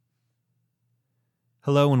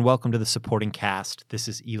Hello and welcome to the Supporting Cast. This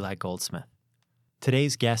is Eli Goldsmith.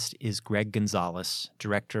 Today's guest is Greg Gonzalez,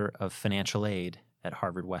 Director of Financial Aid at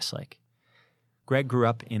Harvard-Westlake. Greg grew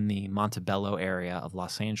up in the Montebello area of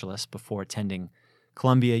Los Angeles before attending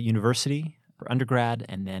Columbia University for undergrad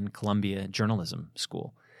and then Columbia Journalism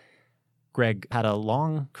School. Greg had a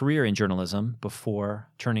long career in journalism before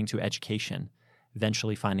turning to education,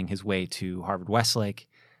 eventually finding his way to Harvard-Westlake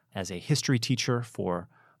as a history teacher for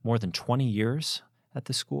more than 20 years at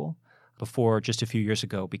the school, before just a few years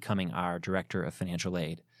ago becoming our Director of Financial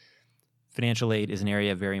Aid. Financial aid is an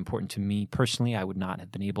area very important to me personally. I would not have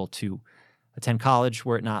been able to attend college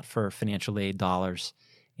were it not for financial aid dollars,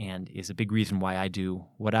 and is a big reason why I do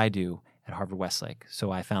what I do at Harvard-Westlake. So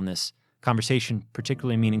I found this conversation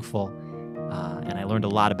particularly meaningful, and I learned a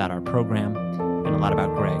lot about our program and a lot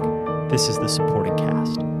about Greg. This is the Supporting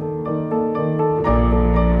Cast.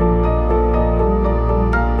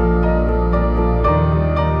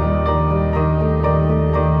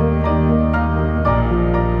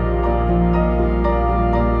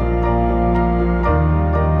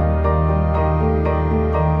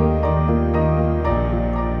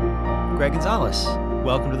 Greg Gonzalez,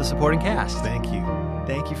 welcome to the Supporting Cast. Thank you.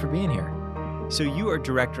 Thank you for being here. So you are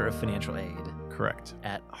Director of Financial Aid. Correct.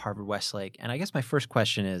 At Harvard-Westlake. And I guess my first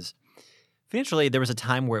question is, financial aid, there was a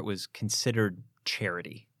time where it was considered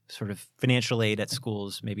charity. Sort of financial aid at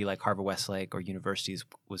schools, maybe like Harvard-Westlake or universities,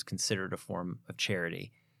 was considered a form of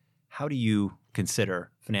charity. How do you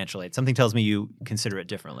consider financial aid? Something tells me you consider it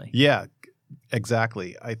differently. Yeah,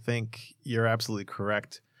 exactly. I think you're absolutely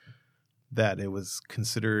correct that it was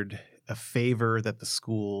considered a favor that the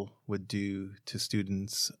school would do to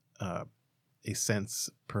students, a sense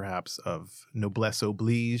perhaps of noblesse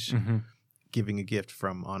oblige, giving a gift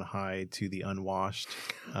from on high to the unwashed.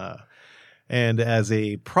 And as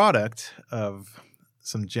a product of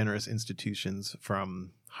some generous institutions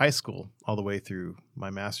from high school all the way through my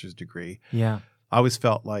master's degree, I always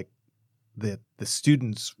felt like that the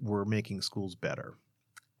students were making schools better.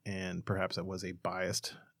 And perhaps that was a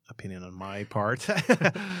biased opinion on my part.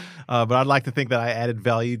 But I'd like to think that I added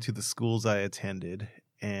value to the schools I attended.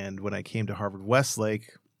 And when I came to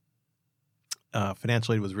Harvard-Westlake,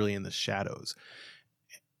 financial aid was really in the shadows.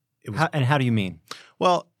 How do you mean?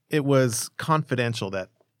 Well, it was confidential that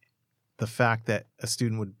the fact that a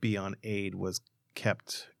student would be on aid was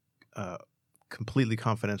kept completely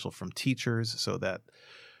confidential from teachers so that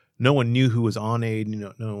no one knew who was on aid,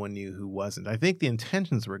 no one knew who wasn't. I think the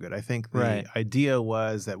intentions were good. I think the idea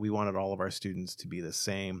was that we wanted all of our students to be the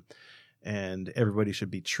same and everybody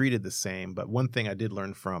should be treated the same. But one thing I did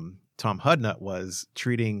learn from Tom Hudnut was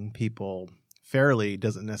treating people fairly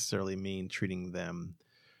doesn't necessarily mean treating them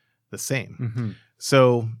the same.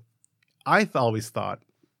 So I always thought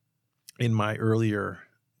in my earlier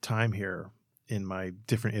time here, in my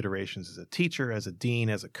different iterations as a teacher, as a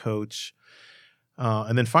dean, as a coach,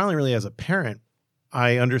 and then finally, really as a parent,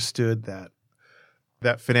 I understood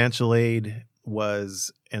that financial aid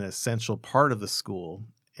was an essential part of the school,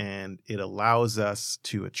 and it allows us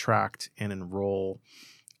to attract and enroll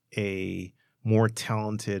a more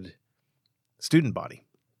talented student body.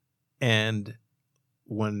 And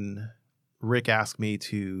when Rick asked me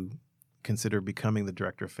to consider becoming the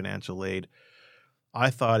Director of Financial Aid,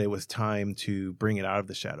 I thought it was time to bring it out of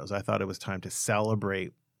the shadows. I thought it was time to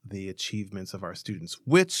celebrate the achievements of our students,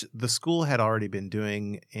 which the school had already been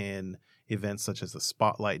doing in events such as the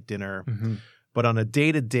Spotlight Dinner. But on a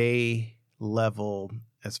day-to-day level,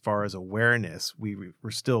 as far as awareness, we were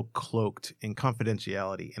still cloaked in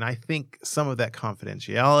confidentiality. And I think some of that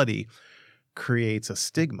confidentiality creates a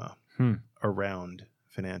stigma around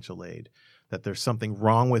financial aid, that there's something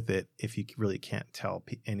wrong with it if you really can't tell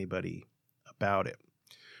anybody about it.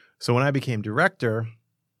 So when I became director,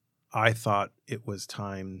 I thought it was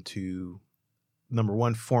time to, number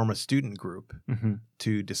one, form a student group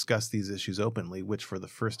to discuss these issues openly, which for the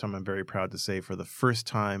first time, I'm very proud to say, for the first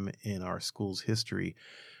time in our school's history,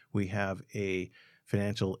 we have a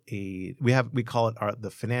financial aid. We call it the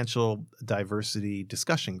Financial Diversity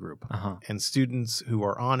Discussion Group. And students who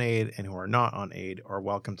are on aid and who are not on aid are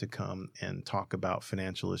welcome to come and talk about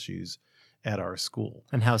financial issues at our school.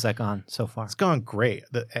 And how's that gone so far? It's gone great.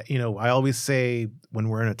 I always say when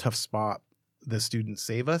we're in a tough spot, the students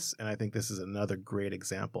save us. And I think this is another great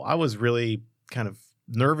example. I was really kind of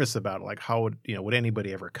nervous about it, like how would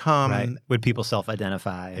anybody ever come? Right. Would people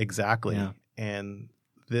self-identify? Exactly. Yeah. And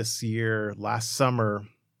this year, last summer,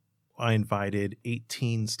 I invited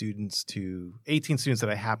 18 students that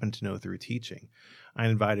I happen to know through teaching. I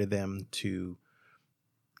invited them to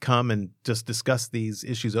come and just discuss these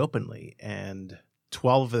issues openly. And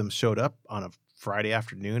 12 of them showed up on a Friday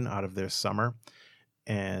afternoon out of their summer.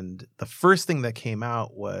 And the first thing that came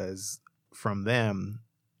out from them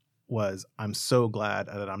was, I'm so glad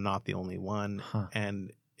that I'm not the only one. Huh.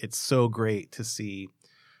 And it's so great to see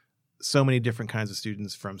so many different kinds of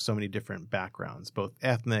students from so many different backgrounds, both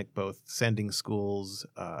ethnic, both sending schools.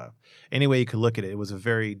 Any way you could look at it, it was a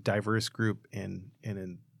very diverse group in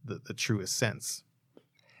the truest sense.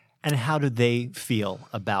 And how do they feel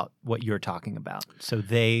about what you're talking about? So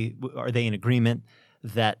are they in agreement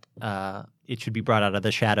that it should be brought out of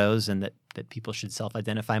the shadows and that people should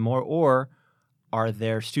self-identify more? Or are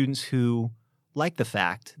there students who like the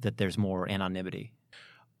fact that there's more anonymity?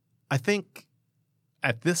 I think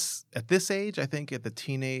at this age, I think at the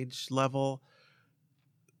teenage level,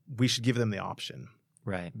 we should give them the option.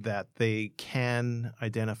 Right. That they can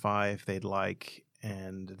identify if they'd like,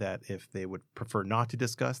 and that if they would prefer not to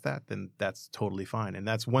discuss that, then that's totally fine. And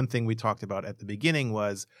that's one thing we talked about at the beginning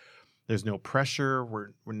was there's no pressure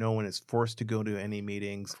where no one is forced to go to any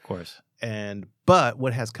meetings. Of course. But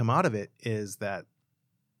what has come out of it is that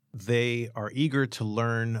they are eager to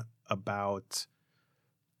learn about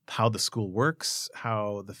how the school works,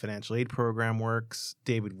 how the financial aid program works.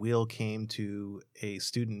 David Wheel came to a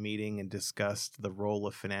student meeting and discussed the role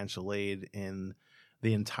of financial aid in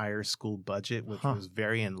the entire school budget, which was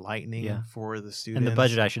very enlightening for the students. And the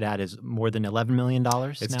budget, I should add, is more than $11 million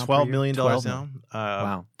It's now $12 million now.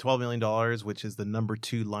 Wow. $12 million, which is the number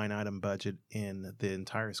 2 line item budget in the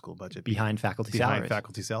entire school budget. Behind faculty salaries.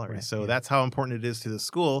 Right. So that's how important it is to the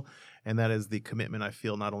school, and that is the commitment I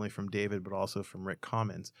feel not only from David but also from Rick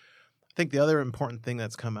Commons. I think the other important thing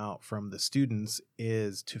that's come out from the students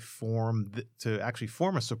is to actually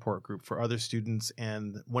form a support group for other students.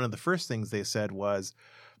 And one of the first things they said was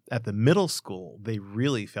at the middle school, they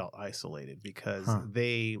really felt isolated because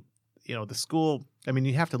the school, I mean,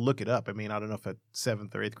 you have to look it up. I mean, I don't know if a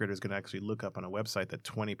 7th or 8th grader is going to actually look up on a website that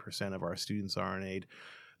 20% of our students are on aid.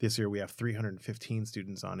 This year we have 315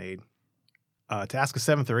 students on aid. To ask a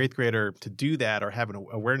 7th or 8th grader to do that or have an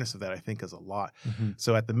awareness of that, I think is a lot. Mm-hmm.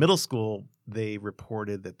 So at the middle school, they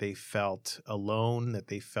reported that they felt alone, that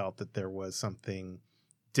they felt that there was something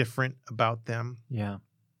different about them. Yeah.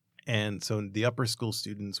 And so the upper school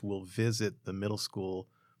students will visit the middle school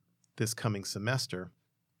this coming semester,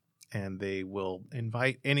 and they will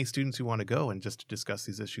invite any students who want to go and just to discuss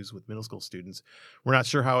these issues with middle school students. We're not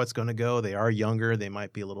sure how it's going to go. They are younger. They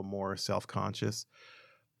might be a little more self-conscious.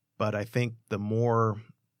 But I think the more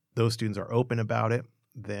those students are open about it,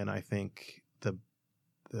 then I think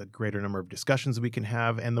the greater number of discussions we can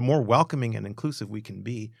have and the more welcoming and inclusive we can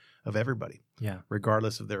be of everybody,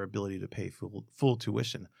 regardless of their ability to pay full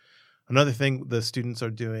tuition. Another thing the students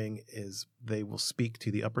are doing is they will speak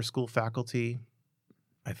to the upper school faculty,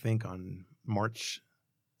 I think on March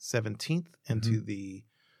 17th, and to the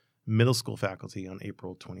middle school faculty on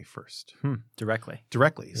April 21st. Directly.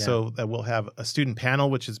 Yeah. So we'll have a student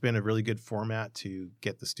panel, which has been a really good format to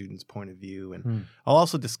get the students' point of view. And I'll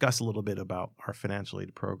also discuss a little bit about our financial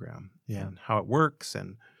aid program and how it works.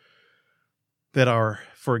 And that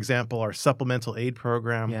for example, our supplemental aid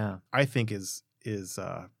program, I think is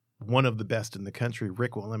one of the best in the country.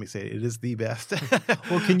 Rick won't let me say it is the best.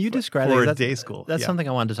 Well, can you describe for a day school? That's something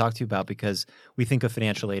I wanted to talk to you about because we think of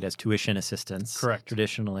financial aid as tuition assistance, correct,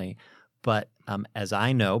 traditionally. But as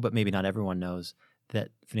I know, but maybe not everyone knows, that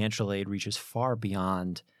financial aid reaches far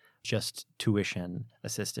beyond just tuition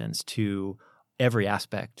assistance to every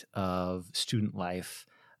aspect of student life.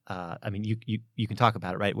 I mean, you can talk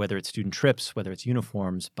about it, right? Whether it's student trips, whether it's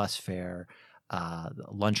uniforms, bus fare,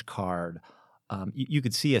 lunch card. You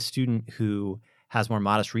could see a student who has more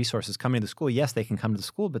modest resources coming to the school. Yes, they can come to the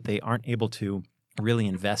school, but they aren't able to really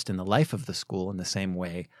invest in the life of the school in the same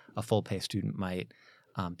way a full-pay student might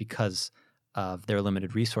because of their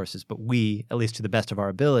limited resources. But we, at least to the best of our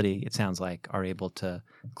ability, it sounds like, are able to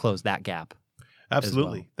close that gap.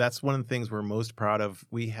 Absolutely. Well. That's one of the things we're most proud of.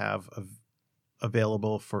 We have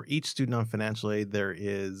available for each student on financial aid, there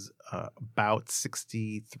is about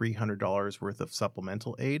 $6,300 worth of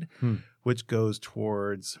supplemental aid, which goes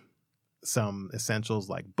towards some essentials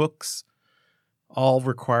like books, all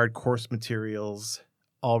required course materials,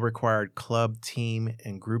 all required club, team,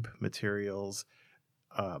 and group materials.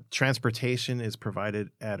 Transportation is provided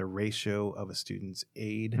at a ratio of a student's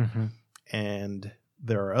aid. And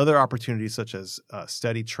there are other opportunities such as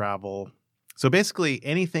study travel. So basically,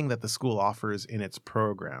 anything that the school offers in its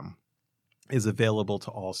program is available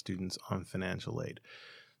to all students on financial aid.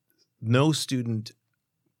 No student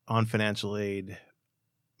on financial aid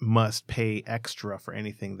must pay extra for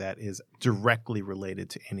anything that is directly related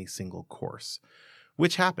to any single course,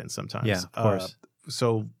 which happens sometimes. Yeah, of course.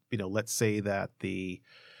 So, let's say that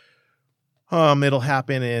It'll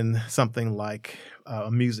happen in something like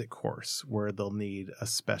a music course where they'll need a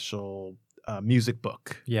special music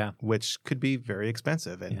book, Yeah. which could be very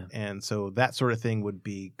expensive. And so that sort of thing would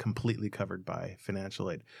be completely covered by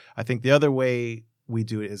financial aid. I think the other way we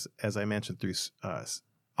do it is, as I mentioned, through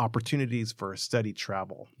opportunities for study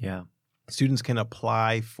travel. Yeah. Students can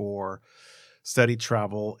apply for study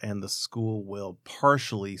travel, and the school will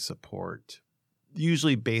partially support,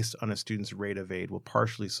 usually based on a student's rate of aid, will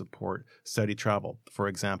partially support study travel. For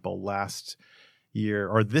example, last year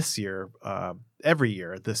or this year, every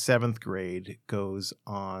year, the 7th grade goes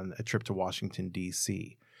on a trip to Washington,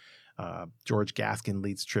 D.C. George Gaskin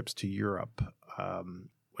leads trips to Europe.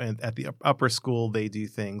 And at the upper school, they do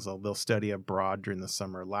things. They'll study abroad during the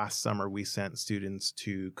summer. Last summer, we sent students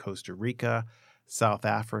to Costa Rica, South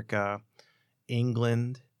Africa,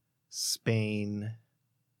 England, Spain,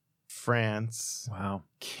 France, Wow.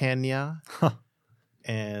 Kenya,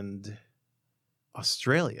 and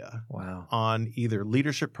Australia. Wow. On either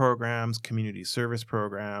leadership programs, community service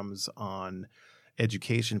programs, on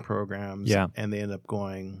education programs. Yeah. And they end up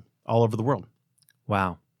going all over the world.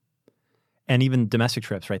 Wow. And even domestic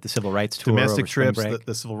trips, right? The civil rights tour. Domestic over spring trips, break.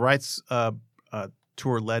 the civil rights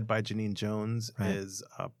tour led by Janine Jones Right. is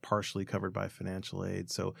partially covered by financial aid.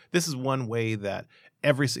 So this is one way that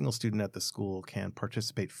every single student at the school can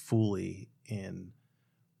participate fully in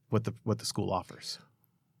what the school offers.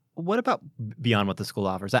 What about beyond what the school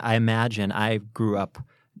offers? I imagine I grew up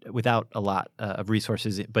without a lot of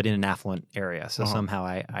resources, but in an affluent area. So somehow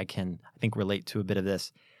I can, I think, relate to a bit of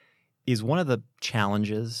this. Is one of the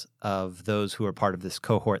challenges of those who are part of this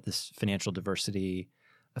cohort, this financial diversity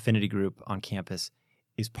affinity group on campus,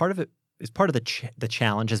 is part of the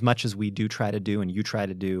challenge, as much as we do try to do and you try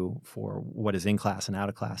to do for what is in class and out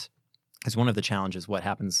of class, is one of the challenges what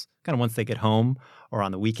happens kind of once they get home or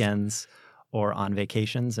on the weekends or on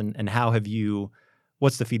vacations, and how have you,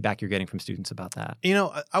 what's the feedback you're getting from students about that? You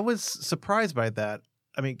know, I was surprised by that.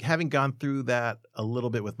 I mean, having gone through that a little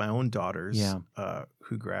bit with my own daughters,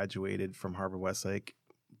 who graduated from Harvard-Westlake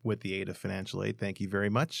with the aid of financial aid, thank you very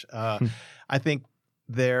much. I think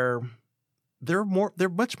they're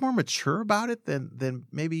much more mature about it than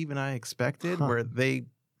maybe even I expected. Where they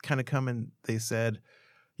kind of come and they said,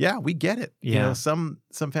 "Yeah, we get it. Yeah. You know, some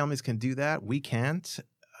families can do that. We can't."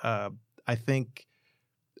 I think,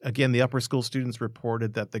 again, the upper school students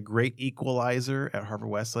reported that the great equalizer at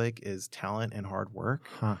Harvard-Westlake is talent and hard work,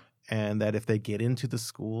 and that if they get into the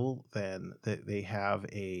school, then they have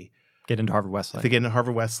Get into Harvard-Westlake. If they get into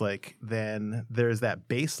Harvard-Westlake, then there's that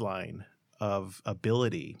baseline of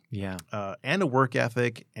ability, and a work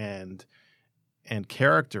ethic and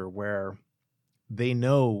character where they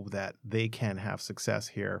know that they can have success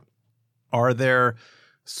here. Are there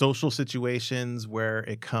social situations where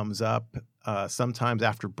it comes up? Sometimes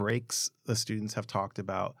after breaks, the students have talked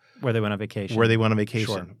about where they went on vacation.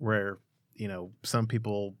 Sure. Where, some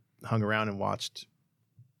people hung around and watched,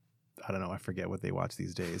 I don't know, I forget what they watch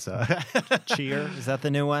these days. Cheer? Is that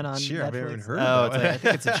the new one on Cheer, Netflix? I've never heard of that. I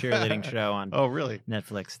think it's a cheerleading show on Oh, really?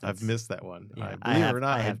 Netflix. I've missed that one. Yeah, Believe it or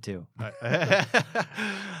not, I have too.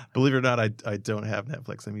 Believe it or not, I don't have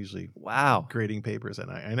Netflix. I'm usually grading papers,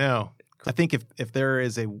 and I know. I think if there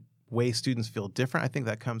is a way students feel different, I think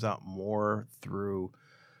that comes out more through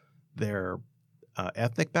their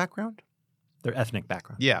ethnic background. Their ethnic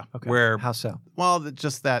background. Yeah. Okay. Where, how so? Well,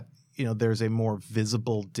 just that, there's a more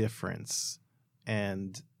visible difference,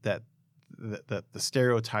 and that the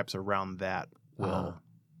stereotypes around that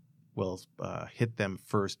will hit them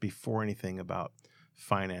first before anything about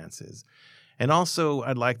finances. And also,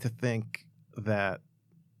 I'd like to think that,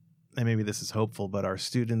 and maybe this is hopeful, but our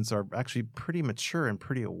students are actually pretty mature and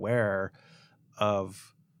pretty aware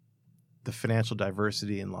of the financial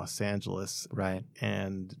diversity in Los Angeles. Right.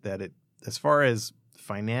 And that as far as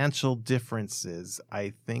financial differences,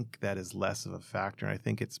 I think that is less of a factor. And I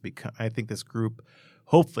think this group,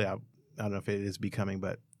 hopefully, I don't know if it is becoming,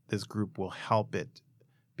 but this group will help it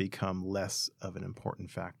become less of an important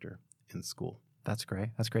factor in school. That's great.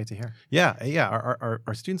 That's great to hear. Yeah.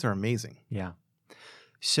 Our students are amazing. Yeah.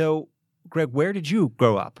 So, Greg, where did you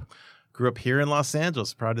grow up? Grew up here in Los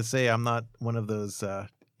Angeles. Proud to say I'm not one of those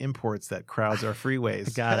imports that crowds our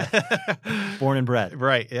freeways. Got it. Born and bred.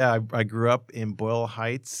 Right. Yeah. I grew up in Boyle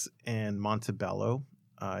Heights and Montebello.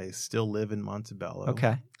 I still live in Montebello.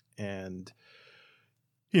 Okay. And,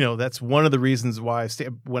 that's one of the reasons why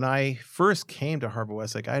when I first came to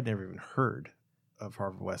Harvard-Westlake, I had never even heard of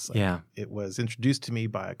Harvard-Westlake. Yeah. It was introduced to me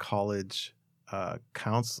by a college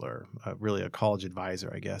counselor, really a college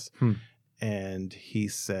advisor, I guess. And he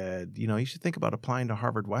said, you should think about applying to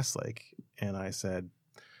Harvard-Westlake. And I said,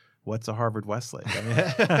 what's a Harvard-Westlake? I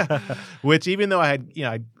mean, which even though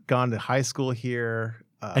I'd gone to high school here.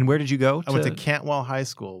 And where did you go? I went to Cantwell High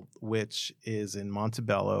School, which is in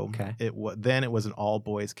Montebello. Okay. Then it was an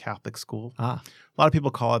all-boys Catholic school. Ah. A lot of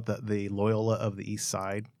people call it the Loyola of the East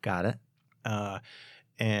Side. Got it. Or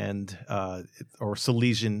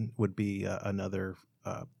Salesian would be another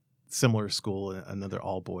similar school, another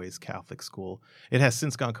all-boys Catholic school. It has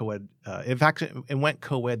since gone co-ed. In fact, it went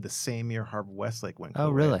co-ed the same year Harvard-Westlake went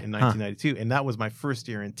co-ed in 1992. And that was my first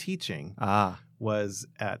year in teaching. Was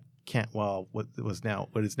at Cantwell, what is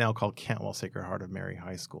now called Cantwell-Sacred Heart of Mary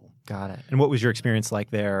High School. Got it. And what was your experience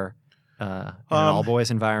like there in an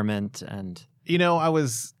all-boys environment? And I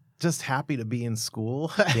was just happy to be in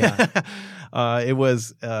school. Yeah. It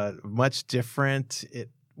was much different. It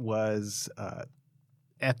was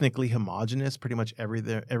ethnically homogenous. Pretty much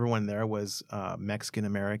everyone there was Mexican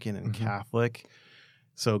American and Catholic.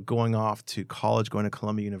 So going off to college, going to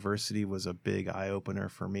Columbia University was a big eye-opener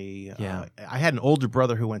for me. Yeah. I had an older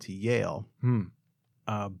brother who went to Yale,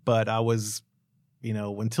 but I was,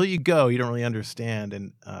 until you go, you don't really understand.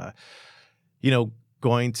 And,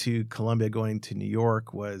 going to Columbia, going to New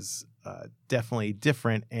York was definitely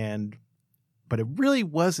different. But it really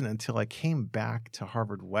wasn't until I came back to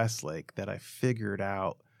Harvard-Westlake that I figured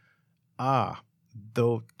out,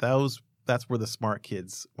 that's where the smart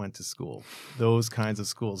kids went to school, those kinds of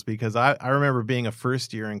schools. Because I remember being a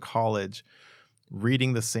first year in college,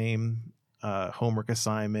 reading the same homework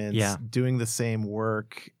assignments, doing the same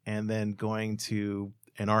work, and then going to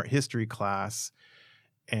an art history class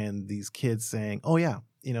and these kids saying, oh, yeah,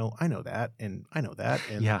 I know that, and I know that,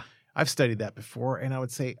 and I've studied that before. And I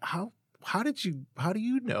would say, how do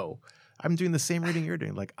you know? I'm doing the same reading you're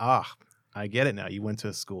doing. Like, I get it now. You went to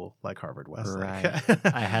a school like Harvard-Westlake. Right.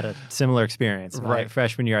 I had a similar experience. My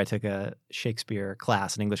freshman year, I took a Shakespeare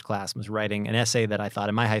class, an English class, and was writing an essay that I thought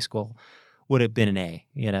in my high schoal would have been an A.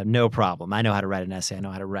 No problem. I know how to write an essay. I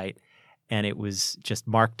know how to write. And it was just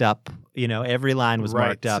marked up. Every line was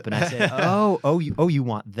marked up. And I said, you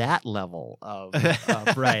want that level of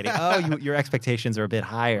writing. Your expectations are a bit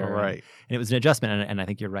higher. Right. And it was an adjustment. And I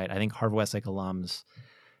think you're right. I think Harvard-Westlake alums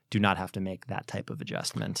do not have to make that type of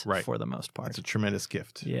adjustment for the most part. It's a tremendous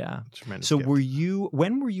gift. Yeah. Tremendous so gift.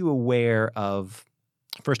 when were you aware of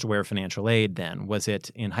financial aid then? Was it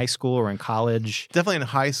in high school or in college? Definitely in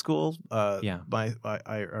high school.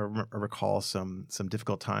 I recall some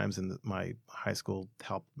difficult times in my high school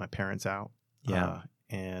helped my parents out. Yeah.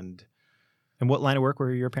 And what line of work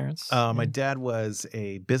were your parents? My dad was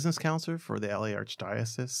a business counselor for the LA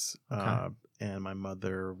Archdiocese, and my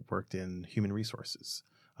mother worked in human resources.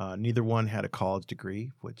 Neither one had a college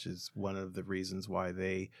degree, which is one of the reasons why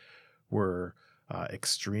they were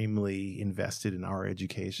extremely invested in our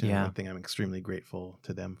education. Yeah. One thing I'm extremely grateful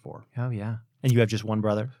to them for. Oh, yeah. And you have just one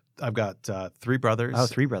brother? I've got 3 brothers. Oh,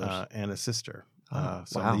 3 brothers. And a sister. I'm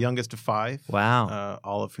the youngest of 5. Wow.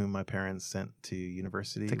 All of whom my parents sent to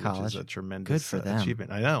university, to college. Which is a tremendous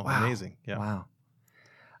achievement. I know. Wow. Amazing. Yeah. Wow.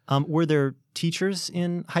 Were there teachers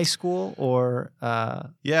in high school or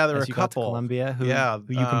there were a couple. Columbia who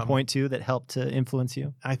you can point to that helped to influence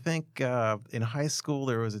you? I think in high school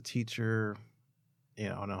there was a teacher. I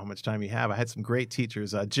don't know how much time you have. I had some great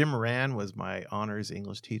teachers. Jim Moran was my honors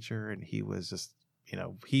English teacher, and he was just,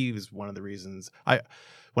 he was one of the reasons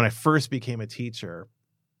when I first became a teacher,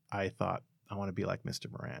 I thought I want to be like Mr.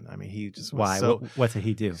 Moran. I mean, he just was Why? What did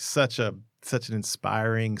he do? Such an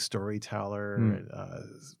inspiring storyteller.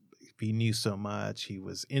 He knew so much. He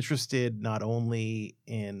was interested not only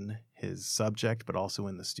in his subject but also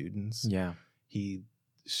in the students. Yeah. He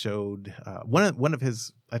showed one of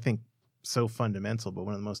his, I think, so fundamental, but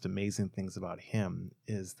one of the most amazing things about him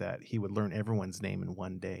is that he would learn everyone's name in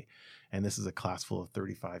one day. And this is a class full of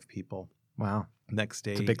 35 people. Wow. Next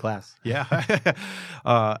day. It's a big class. Yeah.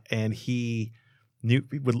 And he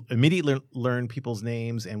would immediately learn people's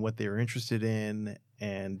names and what they were interested in.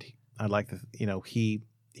 And I'd like to,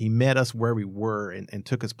 he met us where we were and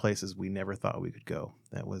took us places we never thought we could go.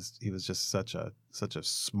 He was just such a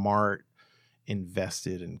smart,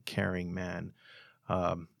 invested, and caring man.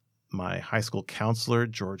 My high school counselor,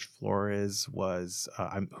 George Flores, was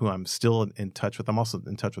who I'm still in touch with. I'm also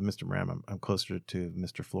in touch with Mr. Moran. I'm closer to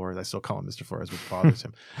Mr. Flores. I still call him Mr. Flores, which bothers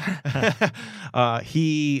him.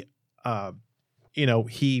 He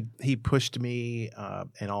pushed me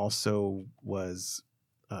and also was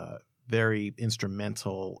very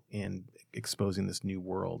instrumental in exposing this new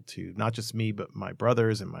world to not just me but my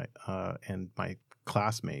brothers and my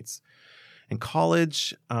classmates. In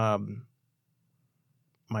college,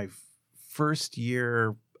 my first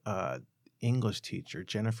year English teacher,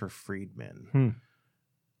 Jennifer Friedman,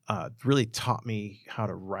 really taught me how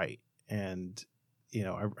to write. And,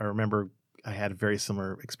 I remember I had a very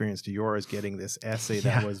similar experience to yours, getting this essay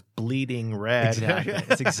that was bleeding red. Exactly.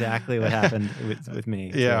 That's exactly what happened with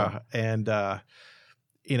me. Yeah. Too. And,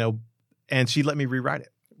 and she let me rewrite it.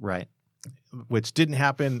 Right. Which didn't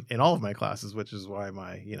happen in all of my classes, which is why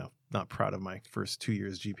not proud of my first 2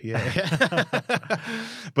 years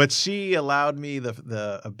GPA. But she allowed me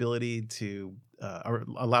the ability to, or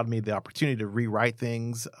allowed me the opportunity to rewrite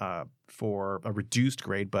things for a reduced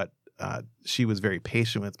grade. But she was very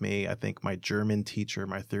patient with me. I think my German teacher,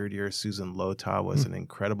 my third year, Susan Lota, was an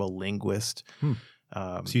incredible linguist.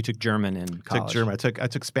 So you took German in college? Took German. I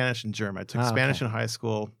took Spanish and German. I took Spanish in high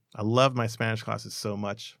school. I loved my Spanish classes so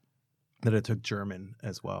much that I took German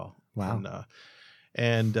as well. Wow.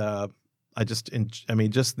 I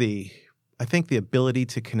think the ability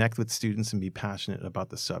to connect with students and be passionate about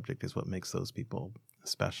the subject is what makes those people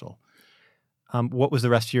special. What was the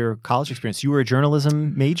rest of your college experience? You were a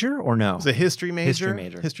journalism major or no? I was a history major.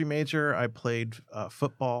 History major. I played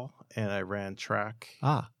football and I ran track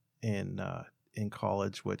in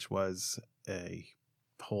college, which was a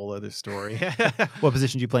whole other story. What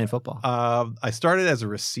position did you play in football? I started as a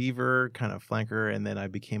receiver, kind of flanker, and then I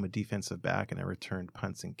became a defensive back, and I returned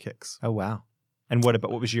punts and kicks. Oh, wow. And what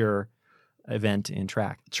was your event in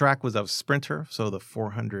track? Track was a sprinter, so the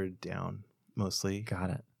 400 down mostly.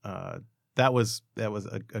 Got it. That was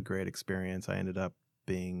a great experience. I ended up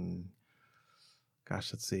being,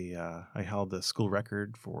 I held the school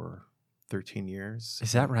record for 13 years.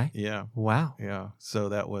 Is that right? Yeah. Wow. Yeah. So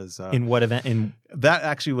that was in what event? That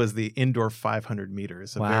actually was the indoor 500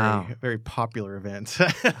 meters. Wow. Very, very popular event.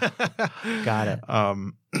 Got it.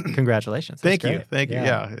 Congratulations. Thank you.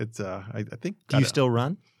 Yeah. It's I think. Do you still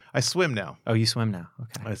run? I swim now. Oh, you swim now.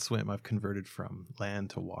 Okay. I swim. I've converted from land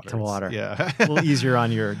to water. Yeah. A little easier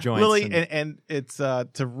on your joints. Really, and it's to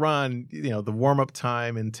run, the warm-up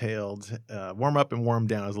time entailed, warm up and warm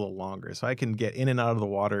down is a little longer. So I can get in and out of the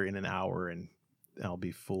water in an hour and I'll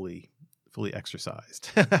be fully exercised.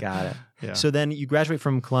 Got it. Yeah. So then you graduate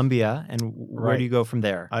from Columbia, and where do you go from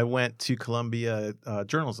there? I went to Columbia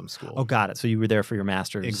Journalism School. Oh, got it. So you were there for your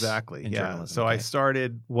master's. Exactly. In journalism. So I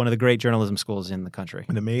started one of the great journalism schools in the country.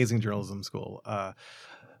 An amazing journalism school.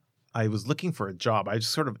 I was looking for a job. I was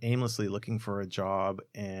just sort of aimlessly looking for a job,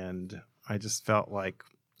 and I just felt like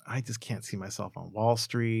I just can't see myself on Wall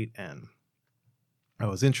Street, and I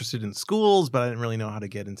was interested in schools, but I didn't really know how to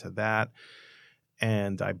get into that.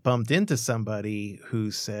 And I bumped into somebody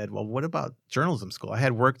who said, well, what about journalism school? I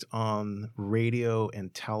had worked on radio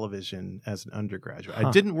and television as an undergraduate.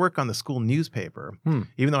 I didn't work on the school newspaper,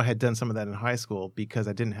 even though I had done some of that in high school, because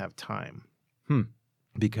I didn't have time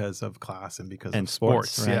because of class and because of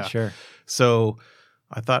sports. Right, yeah. Sure. So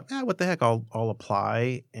I thought, what the heck, I'll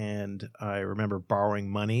apply. And I remember borrowing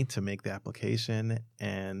money to make the application.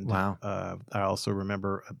 And wow. I also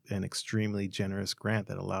remember an extremely generous grant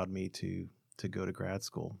that allowed me to go to grad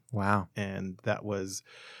school. Wow. And that was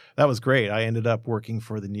great. I ended up working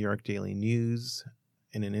for the New York Daily News.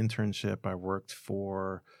 In an internship, I worked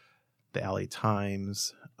for the LA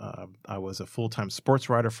Times. I was a full-time sports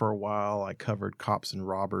writer for a while. I covered cops and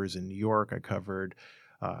robbers in New York. I covered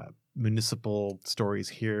municipal stories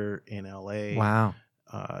here in LA. Wow.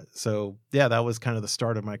 So yeah, that was kind of the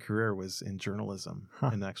start of my career, was in journalism,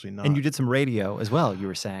 and actually not. And you did some radio as well, you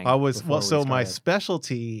were saying. So my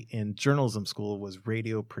specialty in journalism school was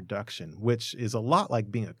radio production, which is a lot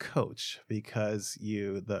like being a coach, because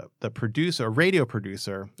the radio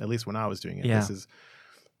producer, at least when I was doing it, this is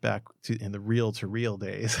back in the reel-to-reel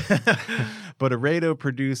days, but a radio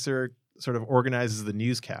producer sort of organizes the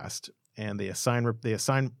newscast, and they assign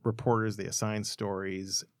reporters, they assign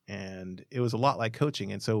stories. And it was a lot like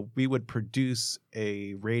coaching. And so we would produce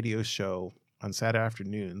a radio show on Saturday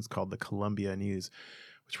afternoons called the Columbia News,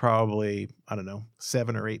 which probably,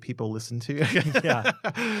 7 or 8 people listened to. Yeah.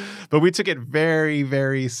 But we took it very,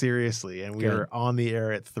 very seriously. And we were on the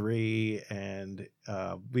air at 3. And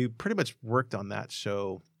we pretty much worked on that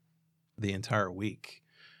show the entire week.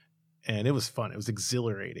 And it was fun. It was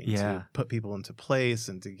exhilarating to put people into place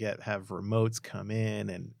and to have remotes come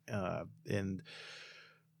in and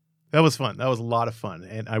that was fun. That was a lot of fun.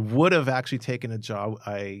 And I would have actually taken a job.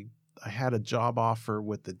 I had a job offer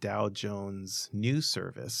with the Dow Jones News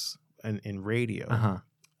Service in radio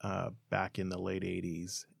back in the late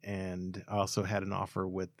 80s. And I also had an offer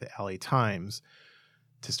with the LA Times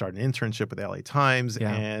to start an internship with the LA Times.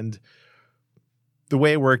 Yeah. And the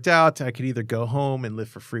way it worked out, I could either go home and live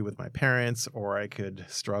for free with my parents, or I could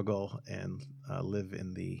struggle and live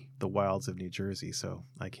in the wilds of New Jersey. So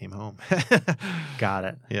I came home. Got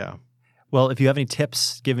it. Yeah. Well, if you have any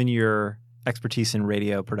tips, given your expertise in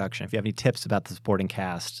radio production. If you have any tips about the supporting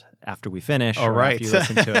cast after we finish All or right. after you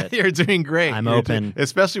listen to it, You're doing great. I'm You're open.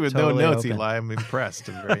 Especially with Totally no notes, open. Eli. I'm impressed.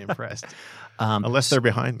 I'm very impressed. Unless they're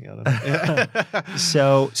behind me. I don't know.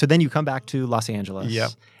 So then you come back to Los Angeles.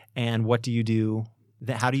 Yep. And what do you do?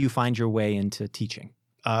 How do you find your way into teaching?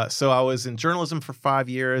 So I was in journalism for 5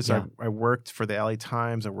 years. Yeah. I worked for the LA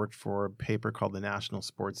Times. I worked for a paper called the National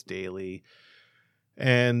Sports Daily.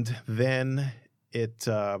 And then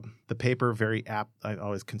the paper, very apt, I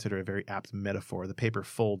always consider it a very apt metaphor. The paper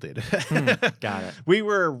folded. Got it. We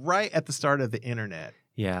were right at the start of the internet.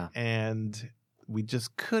 Yeah. And we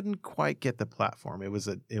just couldn't quite get the platform. It was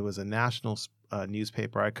a national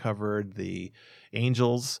newspaper. I covered the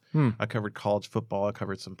Angels. I covered college football. I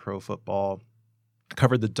covered some pro football. I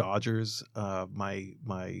covered the Dodgers,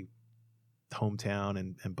 my hometown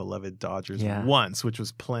and beloved Dodgers once, which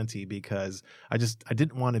was plenty because I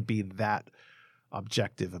didn't want to be that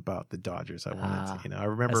objective about the Dodgers. I wanted to, I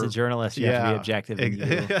remember as a journalist, you have to be objective, and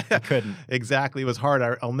you couldn't. Exactly. It was hard.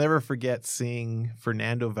 I'll never forget seeing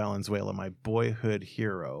Fernando Valenzuela, my boyhood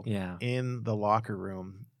hero, in the locker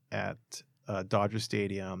room at Dodger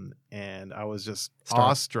Stadium, and I was just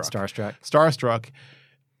starstruck.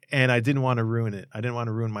 And I didn't want to ruin it. I didn't want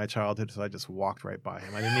to ruin my childhood, so I just walked right by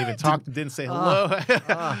him. I didn't even talk, didn't say hello.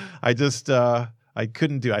 I just, I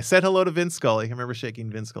couldn't do it. I said hello to Vince Scully. I remember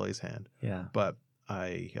shaking Vince Scully's hand. Yeah. But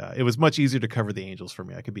it was much easier to cover the Angels for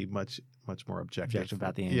me. I could be much more objective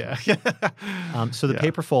about the Angels. Yeah. So the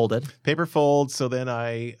paper folded. Paper folds. So then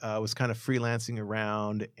I was kind of freelancing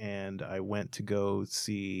around, and I went to go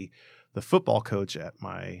see the football coach at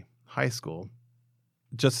my high school,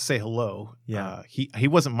 just to say hello. Yeah. He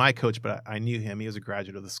wasn't my coach, but I knew him. He was a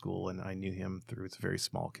graduate of the school, and I knew him through it's a very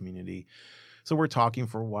small community. So we're talking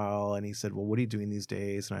for a while, and he said, well, what are you doing these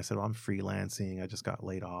days? And I said, well, I'm freelancing. I just got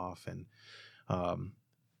laid off. And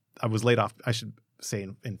I was laid off. I should say,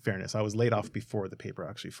 in fairness, I was laid off before the paper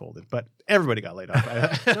actually folded, but everybody got laid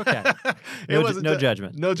off. Okay. No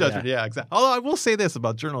judgment. No judgment. Yeah, exactly. Although I will say this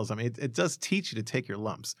about journalism. It does teach you to take your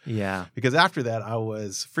lumps. Yeah. Because after that, I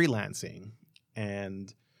was freelancing.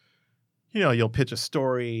 And, you'll pitch a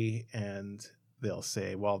story and they'll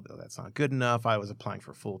say, well, that's not good enough. I was applying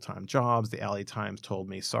for full-time jobs. The LA Times told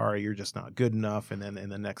me, sorry, you're just not good enough. And then in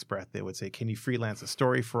the next breath, they would say, can you freelance a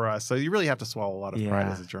story for us? So you really have to swallow a lot of pride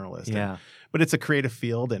as a journalist. Yeah. But it's a creative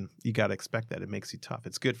field, and you got to expect that. It makes you tough.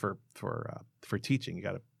 It's good for teaching. You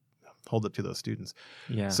got to hold it to those students.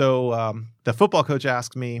 Yeah. So the football coach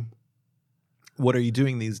asked me, what are you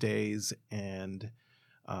doing these days? And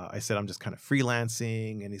I said, I'm just kind of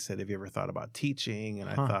freelancing. And he said, have you ever thought about teaching? And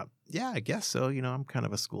I thought, yeah, I guess so. I'm kind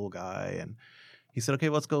of a school guy. And he said, okay,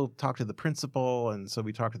 let's go talk to the principal. And so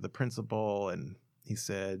we talked to the principal, and he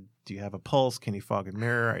said, do you have a pulse? Can you fog a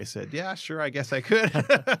mirror? I said, yeah, sure. I guess I could.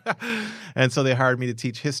 And so they hired me to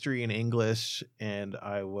teach history and English. And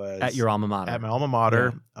I was at your alma mater. At my alma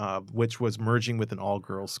mater, which was merging with an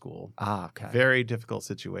all-girls school. Ah, okay. Very difficult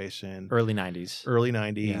situation. Early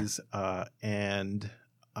 90s. Yeah. And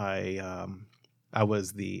I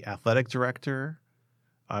was the athletic director.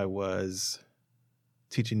 I was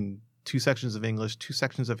teaching 2 sections of English, 2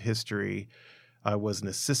 sections of history. I was an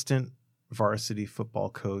assistant varsity football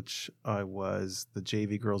coach. I was the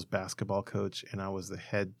JV girls basketball coach, and I was the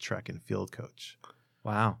head track and field coach.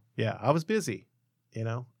 Wow. Yeah, I was busy,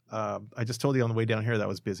 I just told you on the way down here that I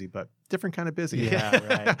was busy, but different kind of busy.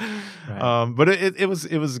 Yeah, right. But it was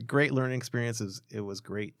a great learning experience. It was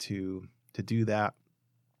great to do that.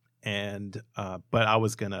 And but I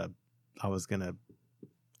was gonna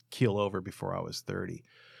keel over before I was 30.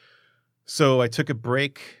 So I took a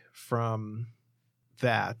break from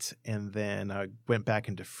that, and then I went back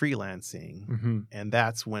into freelancing, and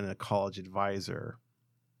that's when a college advisor,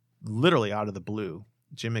 literally out of the blue,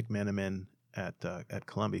 Jim McMenamin at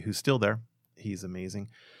Columbia, who's still there, he's amazing.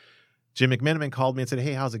 Jim McMenamin called me and said,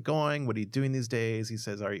 "Hey, how's it going? What are you doing these days?" He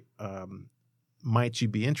says, might you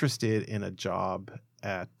be interested in a job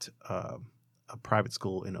at a private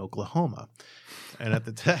school in Oklahoma?" And at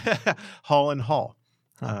the Hall,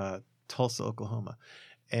 Tulsa, Oklahoma.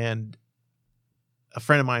 And a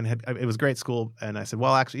friend of mine it was a great school. And I said,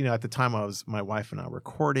 well, actually, at the time my wife and I were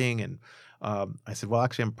courting. And I said, well,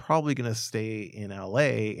 actually, I'm probably going to stay in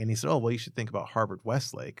LA. And he said, oh, well, you should think about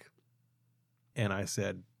Harvard-Westlake. And I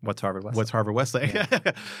said, what's Harvard-Westlake? What's Harvard-Westlake?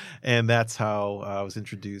 Yeah. And that's how I was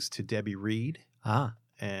introduced to Debbie Reed.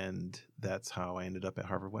 And that's how I ended up at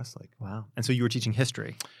Harvard-Westlake. Wow. And so you were teaching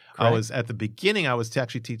history, correct? I was at the beginning, I was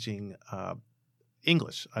actually teaching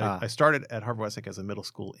English. I started at Harvard-Westlake as a middle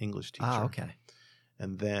school English teacher. Okay.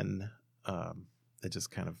 And then it just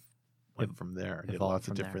kind of went from there. I did lots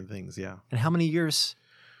of different things, yeah. And how many years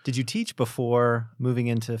Did you teach before moving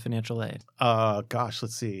into financial aid? Gosh,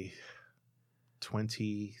 let's see.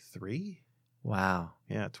 23? Wow.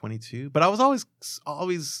 Yeah, 22. But I was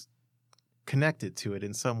always connected to it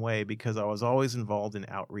in some way because I was always involved in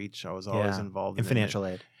outreach. I was always involved in financial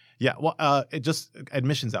aid. Yeah, well, it just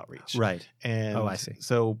admissions outreach. Right. And I see.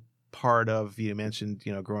 So part of, you mentioned,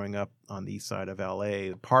 growing up on the east side of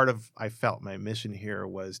LA, I felt my mission here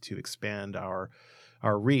was to expand our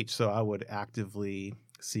reach. So I would actively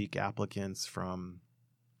seek applicants from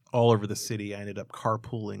all over the city. I ended up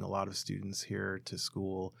carpooling a lot of students here to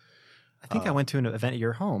school. I think I went to an event at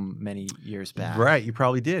your home many years back. Right, you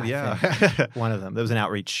probably did. One of them. There was an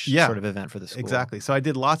outreach sort of event for the school. Exactly. So I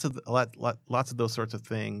did lots of those sorts of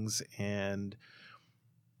things, and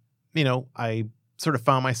I sort of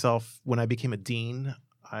found myself when I became a dean.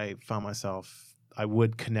 I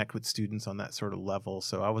would connect with students on that sort of level.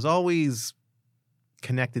 So I was always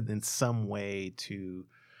connected in some way to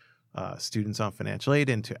students on financial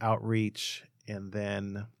aid and to outreach, and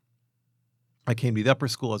then I came to the upper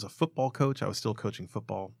school as a football coach. I was still coaching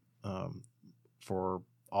football for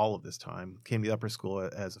all of this time. Came to the upper school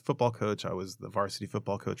as a football coach. I was the varsity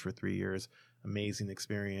football coach for 3 years. Amazing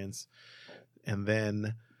experience. And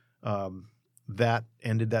then that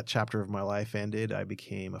ended. That chapter of my life ended. I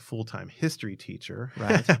became a full-time history teacher.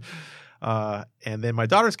 Right. And then my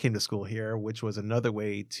daughters came to school here, which was another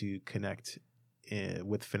way to connect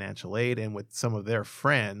with financial aid and with some of their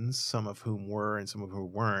friends, some of whom were and some of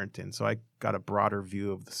whom weren't. And so I got a broader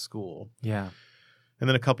view of the school. Yeah. And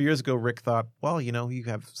then a couple years ago, Rick thought, well, you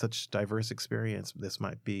have such diverse experience. This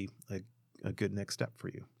might be a good next step for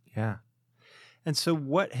you. Yeah. And so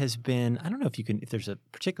what has been, I don't know if there's a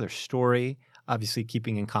particular story, obviously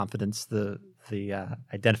keeping in confidence the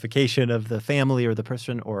identification of the family or the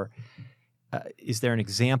person, or is there an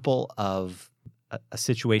example of a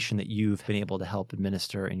situation that you've been able to help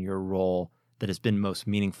administer in your role that has been most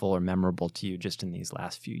meaningful or memorable to you just in these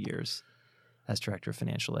last few years as director of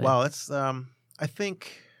financial aid? Well, it's I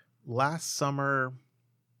think last summer,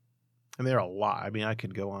 and there are a lot. I mean, I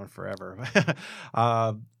could go on forever.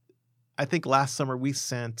 I think last summer we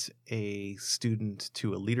sent a student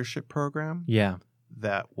to a leadership program. Yeah.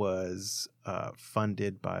 That was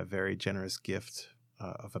funded by a very generous gift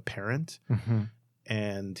of a parent. Mm-hmm.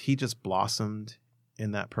 And he just blossomed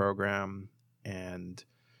in that program, and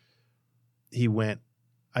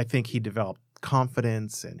I think he developed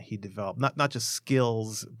confidence, and he developed not just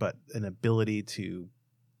skills, but an ability to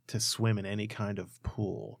swim in any kind of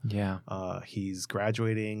pool. Yeah. He's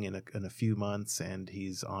graduating in a few months, and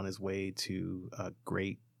he's on his way to a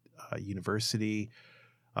great university.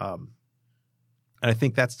 And I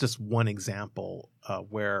think that's just one example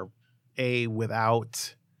where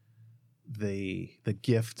without the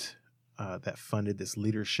gift that funded this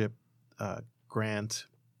leadership grant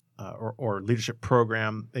or leadership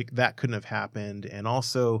program, that couldn't have happened. And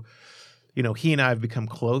also, he and I have become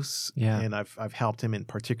close, and I've helped him in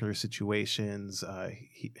particular situations.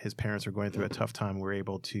 His parents are going through a tough time. We're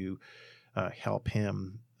able to help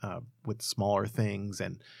him with smaller things,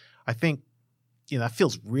 and I think that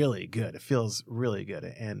feels really good. It feels really good,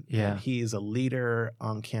 and he is a leader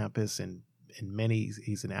on campus, and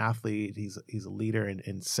he's an athlete. He's a leader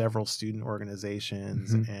in several student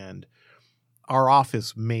organizations, mm-hmm. and our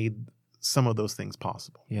office made some of those things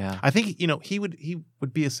possible. Yeah. I think he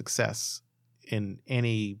would be a success in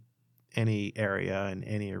any area, in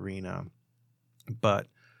any arena, but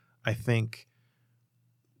I think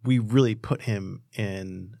we really put him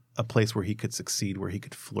in a place where he could succeed, where he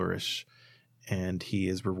could flourish. And he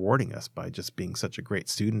is rewarding us by just being such a great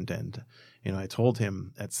student. And, I told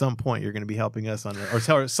him at some point you're going to be helping us or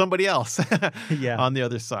tell somebody else on the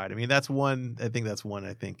other side. I mean, that's one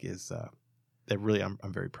I think is that really I'm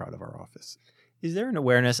very proud of our office. Is there an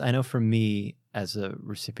awareness? I know for me as a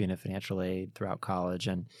recipient of financial aid throughout college,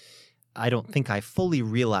 and I don't think I fully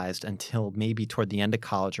realized until maybe toward the end of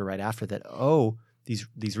college or right after that,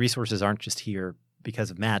 these resources aren't just here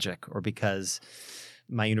because of magic or because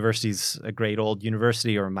my university's a great old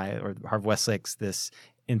university or Harvard-Westlake's this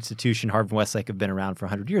institution. Harvard-Westlake have been around for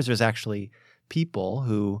 100 years. There's actually people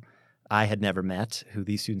who I had never met, who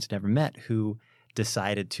these students never met, who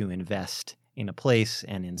decided to invest in a place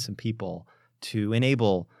and in some people to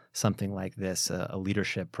enable something like this, a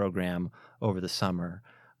leadership program over the summer,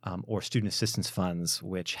 or student assistance funds,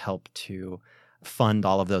 which help to fund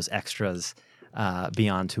all of those extras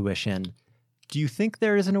beyond tuition. Do you think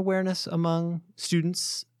there is an awareness among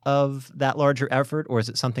students of that larger effort, or is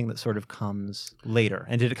it something that sort of comes later?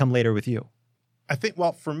 And did it come later with you? I think,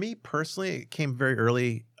 well, for me personally, it came very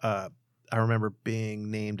early. I remember being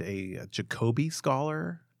named a Jacoby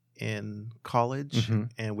Scholar in college, Mm-hmm.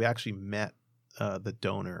 and we actually met the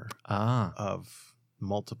donor of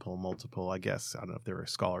multiple, I guess, I don't know if there were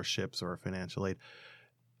scholarships or financial aid.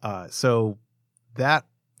 So that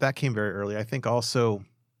came very early. I think also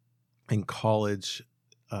in college,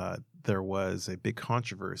 there was a big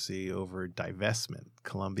controversy over divestment.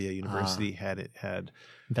 Columbia University had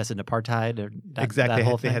invested in apartheid, or exactly. That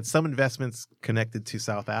whole they thing? had some investments connected to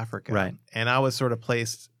South Africa, Right. And I was sort of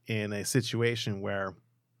placed in a situation where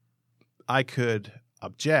I could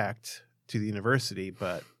object to the university,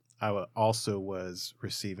 but I also was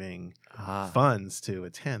receiving funds to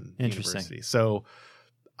attend the university. So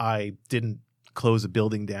I didn't close a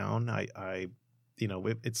building down.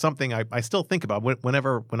 It's something I still think about when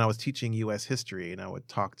I was teaching U.S. history, and I would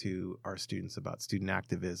talk to our students about student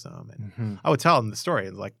activism, and I would tell them the story.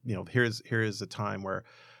 And like, here's a time where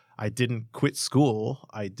I didn't quit school.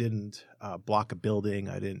 I didn't block a building.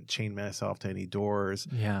 I didn't chain myself to any doors.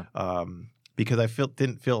 Yeah. Because I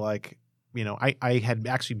didn't feel like, I had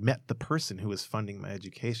actually met the person who was funding my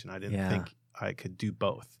education. I didn't think I could do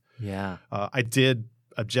both. Yeah. I did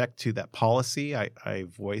object to that policy. I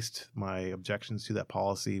voiced my objections to that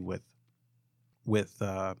policy with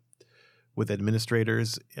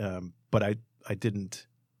administrators, but I didn't,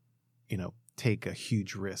 take a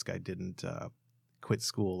huge risk. I didn't quit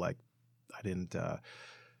school. Like I didn't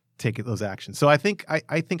take those actions. So I think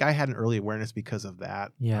I had an early awareness because of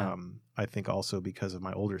that. Yeah. I think also because of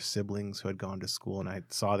my older siblings who had gone to school, and I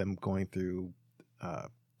saw them going through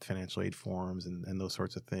financial aid forms and those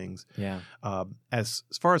sorts of things. Yeah. As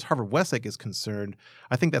far as Harvard-Westlake is concerned,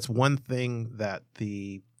 I think that's one thing that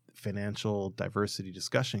the financial diversity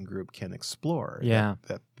discussion group can explore. Yeah.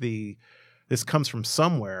 This comes from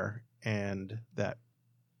somewhere, and that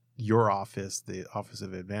your office, the Office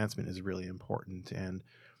of Advancement, is really important, and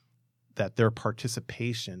that their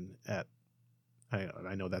participation at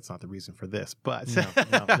I know that's not the reason for this, but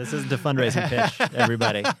no, this isn't a fundraising pitch,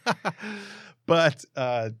 everybody. But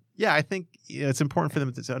I think it's important for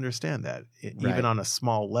them to understand that even on a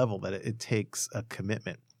small level, that it takes a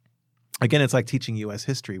commitment. Again, it's like teaching U.S.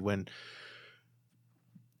 history. When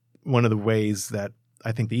one of the ways that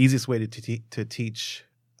I think the easiest way to teach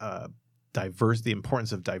the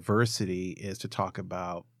importance of diversity is to talk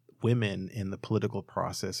about women in the political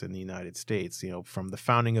process in the United States. From the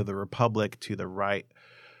founding of the Republic to the right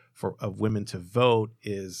of women to vote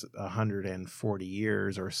is 140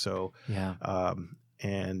 years or so. Yeah.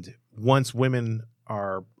 And once women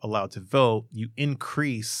are allowed to vote, you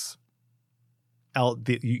increase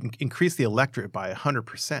the electorate by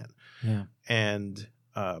 100%. Yeah. And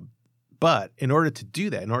but in order to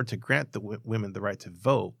do that, in order to grant the women the right to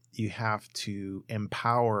vote, you have to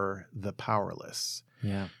empower the powerless.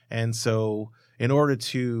 Yeah. And so in order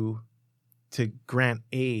to grant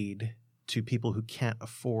aid to people who can't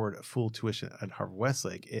afford a full tuition at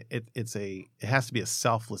Harvard-Westlake, it has to be a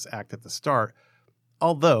selfless act at the start,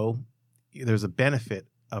 although there's a benefit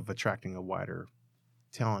of attracting a wider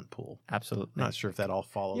talent pool. Absolutely. I'm not sure if that all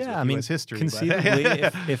follows with U.S. history. Conceivably,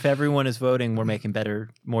 if everyone is voting, we're making better,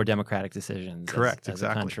 more democratic decisions as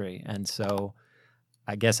a country. And so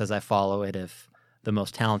I guess as I follow it, if the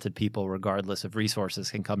most talented people, regardless of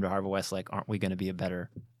resources, can come to Harvard-Westlake, aren't we going to be a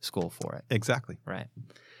better school for it? Exactly. Right.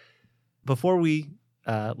 Before we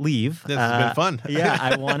leave. This has been fun.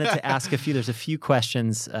 I wanted to ask there's a few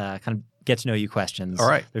questions, kind of get to know you questions. All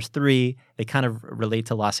right. There's 3. They kind of relate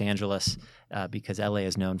to Los Angeles because LA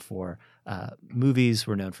is known for movies,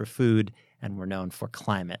 we're known for food, and we're known for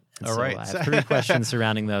climate. And All right. I have 3 questions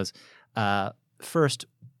surrounding those. First,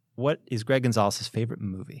 what is Greg Gonzalez's favorite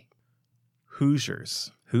movie?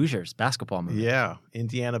 Hoosiers, basketball movie. Yeah,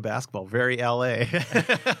 Indiana basketball, very LA.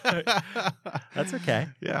 That's okay.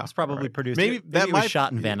 Yeah, it's probably produced. Maybe it was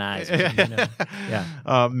shot in Van Nuys.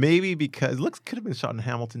 Yeah. Maybe because could have been shot in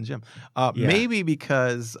Hamilton Gym. Maybe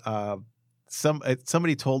because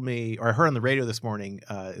somebody told me, or I heard on the radio this morning,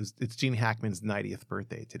 it's Gene Hackman's 90th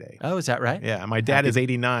birthday today. Oh, is that right? Yeah, my dad is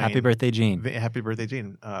 89. Happy birthday, Gene. Happy birthday,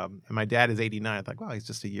 Gene. And my dad is 89. I thought, wow, he's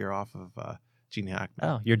just a year off of Gene Hackman.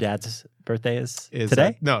 Oh, your dad's birthday is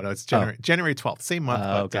today? No, it's January 12th, same month.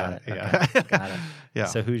 Oh, got it. Yeah. Okay. Got it. Yeah.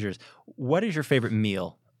 So Hoosiers. What is your favorite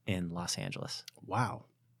meal in Los Angeles? Wow.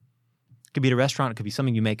 It could be at a restaurant. It could be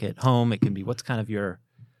something you make at home. It can be what's kind of your...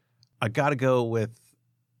 I got to go with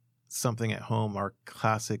something at home, our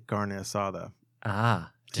classic carne asada.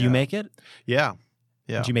 Ah. Do you make it? Yeah.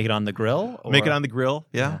 Did you make it on the grill? Or? Make it on the grill.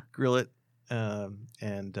 Yeah. Grill it.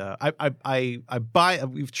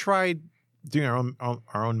 We've tried doing our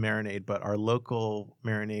own marinade, but our local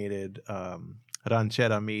marinated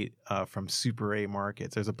ranchera meat from Super A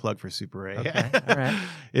markets. There's a plug for Super A. Okay, all right.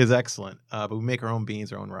 Is excellent. But we make our own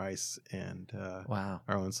beans, our own rice, and Wow.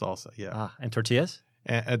 our own salsa. Yeah. And tortillas?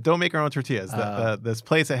 And don't make our own tortillas. This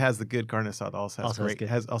place that has the good carne asada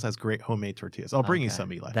also has great homemade tortillas. I'll bring you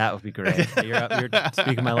some, Eli. That would be great. You're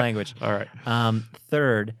speaking my language. All right.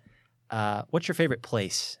 Third, what's your favorite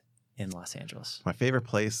place in Los Angeles? My favorite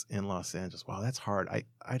place in Los Angeles. Wow, that's hard.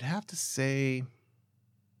 I'd have to say,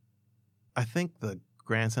 I think the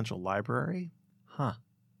Grand Central Library. Huh.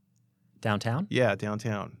 Downtown? Yeah,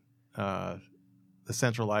 downtown. The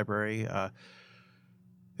Central Library.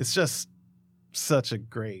 It's just such a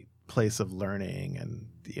great place of learning, and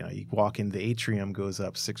you walk in, the atrium goes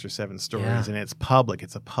up 6 or 7 stories, and it's public.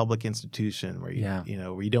 It's a public institution where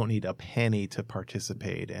where you don't need a penny to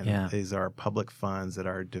participate, and these are public funds that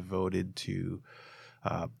are devoted to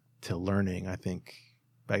learning. I think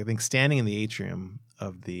standing in the atrium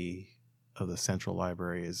of the Central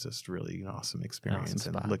Library is just really an awesome experience,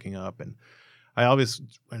 and looking up. And I always,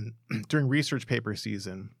 during research paper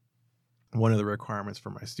season, one of the requirements for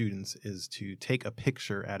my students is to take a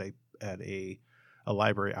picture at a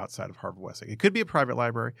library outside of Harvard-Westlake. It could be a private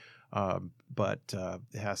library, but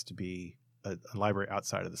it has to be a library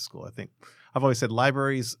outside of the school. I think I've always said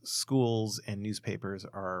libraries, schools, and newspapers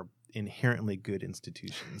are inherently good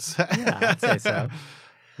institutions. Yeah, I'd say so.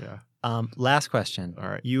 Yeah. Last question. All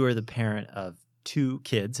right. You are the parent of 2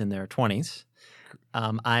 kids in their 20s.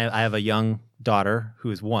 I have a young daughter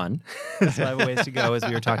who is 1, so I have a ways to go, as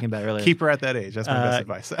we were talking about earlier. Keep her at that age. That's my best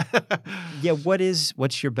advice. Yeah,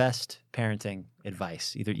 what's your best parenting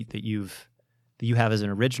advice, either that you have as an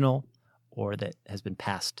original or that has been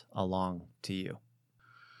passed along to you?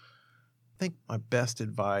 I think my best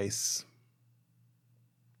advice,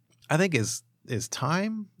 is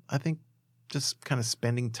time. I think just kind of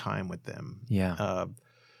spending time with them. Yeah.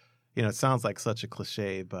 It sounds like such a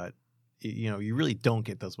cliche, but you really don't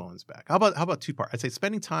get those moments back. How about 2 parts? I'd say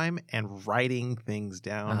spending time and writing things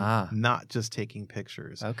down, not just taking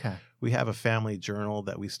pictures. Okay. We have a family journal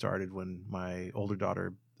that we started when my older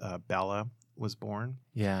daughter, Bella, was born.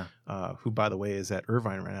 Yeah. Who, by the way, is at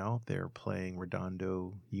Irvine right now. They're playing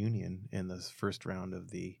Redondo Union in the first round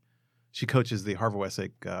of she coaches the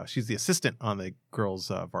Harvard-Westlake. She's the assistant on the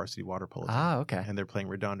girls' varsity water polo team. Okay. And they're playing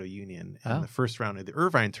Redondo Union in the first round of the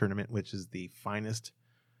Irvine tournament, which is the finest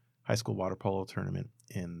high school water polo tournament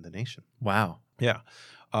in the nation. Wow. Yeah.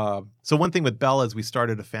 So one thing with Bella is we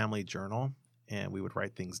started a family journal, and we would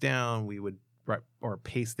write things down. We would write or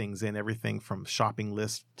paste things in, everything from shopping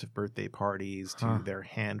lists to birthday parties to their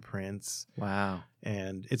handprints. Wow.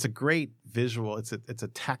 And it's a great visual. It's a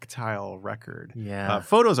tactile record. Yeah.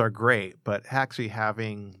 Photos are great, but actually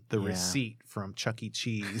having the receipt from Chuck E.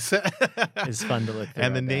 Cheese is fun to look through.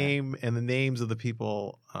 And the names of the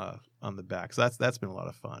people on the back. So that's been a lot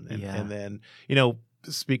of fun. And then,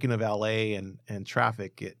 speaking of LA and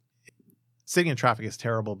traffic, sitting in traffic is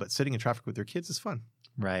terrible, but sitting in traffic with your kids is fun.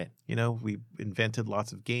 Right. We invented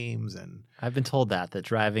lots of games, and I've been told that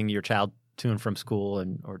driving your child to and from school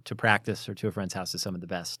or to practice or to a friend's house is some of the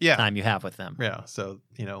best time you have with them. Yeah. So,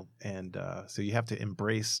 so you have to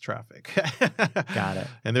embrace traffic. Got it.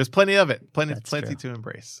 And there's plenty of it. Plenty to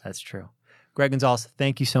embrace. That's true. Greg Gonzalez,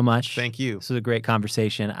 thank you so much. Thank you. This was a great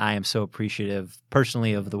conversation. I am so appreciative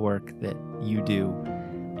personally of the work that you do.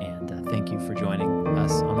 And thank you for joining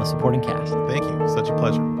us on the Supporting Cast. Thank you. Such a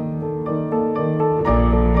pleasure.